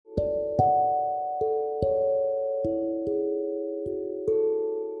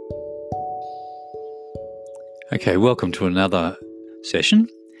Okay, welcome to another session.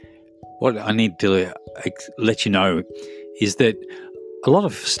 What I need to let you know is that a lot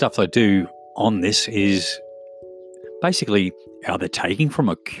of stuff I do on this is basically either taking from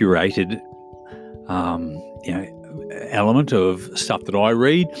a curated, element of stuff that I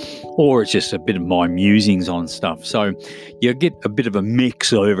read, or it's just a bit of my musings on stuff. So you get a bit of a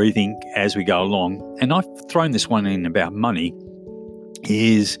mix of everything as we go along. And I've thrown this one in about money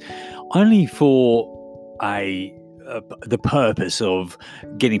is only for the purpose of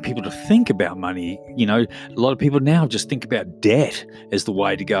getting people to think about money. You know, a lot of people now just think about debt as the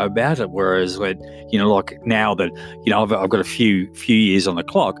way to go about it. Whereas, like now that, I've got a few years on the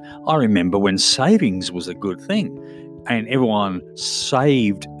clock, I remember when savings was a good thing and everyone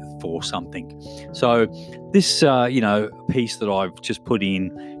saved for something. So this, piece that I've just put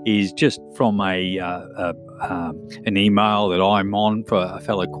in is just from an email that I'm on for a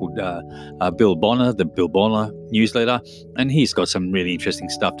fellow called Bill Bonner, the Bill Bonner newsletter, and he's got some really interesting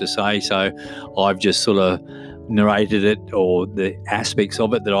stuff to say. So I've just sort of narrated it, or the aspects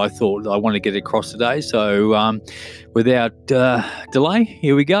of it that I thought I want to get across today. So without delay,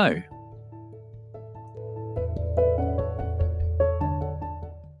 here we go.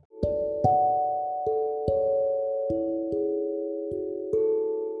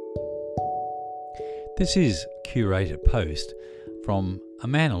 This is a curated post from a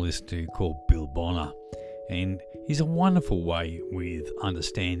man I listen to called Bill Bonner, and he's a wonderful way with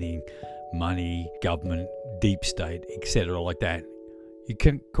understanding money, government, deep state, etc. like that. You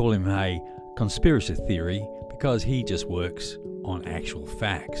can call him a conspiracy theory because he just works on actual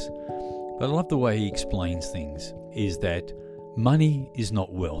facts. But I love the way he explains things, is that money is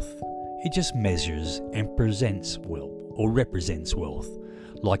not wealth. It just measures and presents wealth, or represents wealth,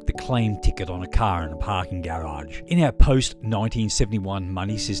 like the claim ticket on a car in a parking garage. In our post-1971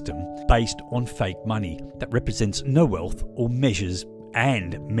 money system, based on fake money that represents no wealth or measures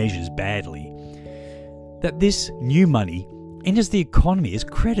badly, that this new money enters the economy as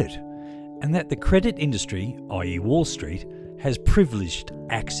credit, and that the credit industry, i.e. Wall Street, has privileged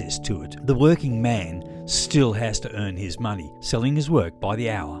access to it. The working man still has to earn his money, selling his work by the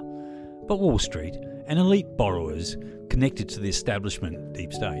hour. But Wall Street and elite borrowers connected to the establishment,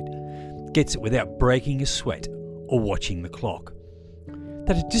 deep state, gets it without breaking a sweat or watching the clock.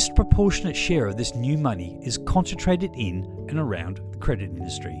 That a disproportionate share of this new money is concentrated in and around the credit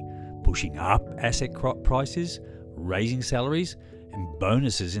industry, pushing up asset prices, raising salaries and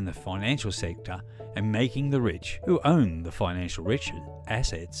bonuses in the financial sector, and making the rich, who own the financial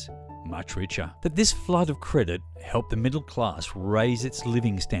assets, much richer. That this flood of credit helped the middle class raise its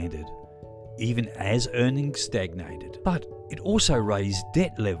living standard, even as earnings stagnated. But it also raised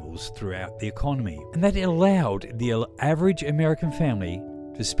debt levels throughout the economy, and that it allowed the average American family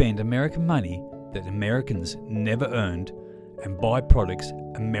to spend American money that Americans never earned and buy products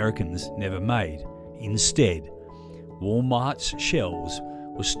Americans never made. Instead, Walmart's shelves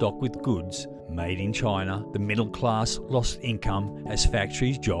were stocked with goods made in China. The middle class lost income as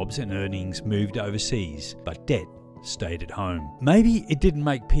factories, jobs and earnings moved overseas, but debt stayed at home. Maybe it didn't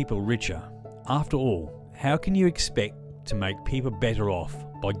make people richer. After all, how can you expect to make people better off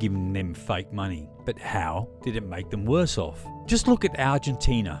by giving them fake money? But how did it make them worse off? Just look at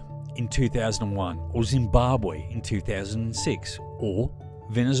Argentina in 2001, or Zimbabwe in 2006, or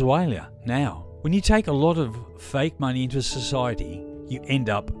Venezuela now. When you take a lot of fake money into society, you end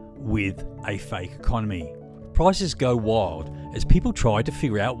up with a fake economy. Prices go wild as people try to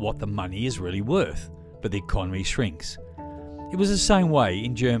figure out what the money is really worth, but the economy shrinks. It was the same way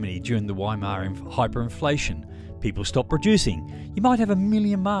in Germany during the Weimar hyperinflation. People stopped producing. You might have 1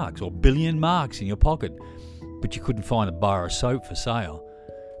 million marks or billion marks in your pocket, but you couldn't find a bar of soap for sale.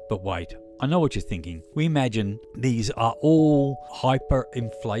 But wait, I know what you're thinking. We imagine these are all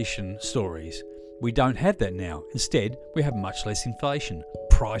hyperinflation stories. We don't have that now. Instead, we have much less inflation.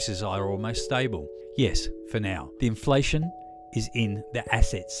 Prices are almost stable. Yes, for now. The inflation is in the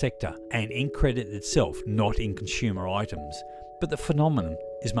asset sector and in credit itself, not in consumer items. But the phenomenon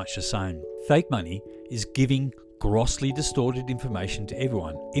is much the same. Fake money is giving grossly distorted information to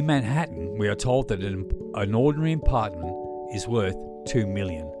everyone. In Manhattan, we are told that an ordinary apartment is worth $2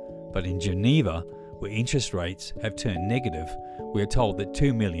 million. But in Geneva, where interest rates have turned negative, we are told that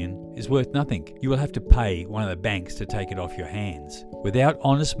 $2 million is worth nothing. You will have to pay one of the banks to take it off your hands. Without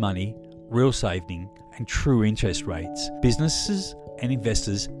honest money, real saving, and true interest rates, businesses and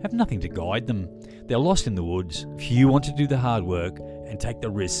investors have nothing to guide them. They're lost in the woods. Few want to do the hard work and take the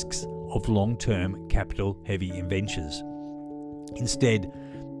risks of long-term capital-heavy ventures. Instead,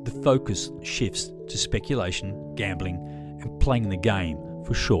 the focus shifts to speculation, gambling, and playing the game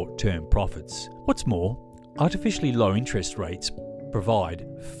for short-term profits. What's more, Artificially low interest rates provide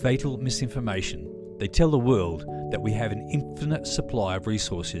fatal misinformation. They tell the world that we have an infinite supply of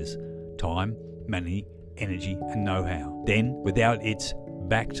resources, time, money, energy, and know-how. Then, without its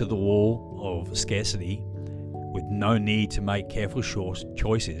back to the wall of scarcity, with no need to make careful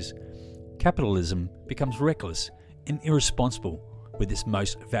choices, capitalism becomes reckless and irresponsible with its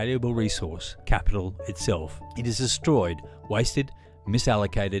most valuable resource, capital itself. It is destroyed, wasted,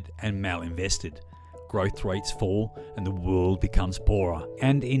 misallocated, and malinvested. Growth rates fall and the world becomes poorer.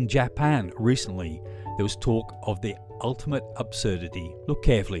 And in Japan recently, there was talk of the ultimate absurdity. Look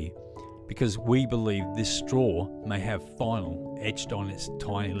carefully, because we believe this straw may have final etched on its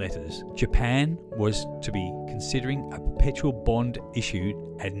tiny letters. Japan was to be considering a perpetual bond issued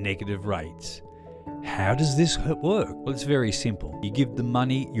at negative rates. How does this work? Well, it's very simple. You give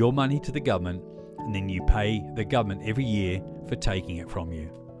your money to the government, and then you pay the government every year for taking it from you.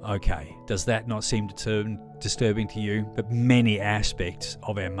 Okay, does that not seem disturbing to you? But many aspects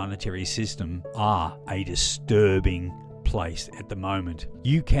of our monetary system are a disturbing place at the moment.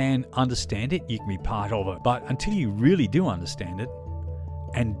 You can understand it, you can be part of it, but until you really do understand it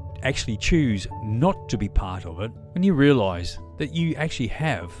and actually choose not to be part of it, when you realize that you actually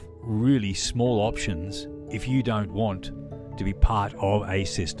have really small options if you don't want to be part of a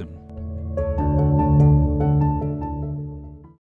system.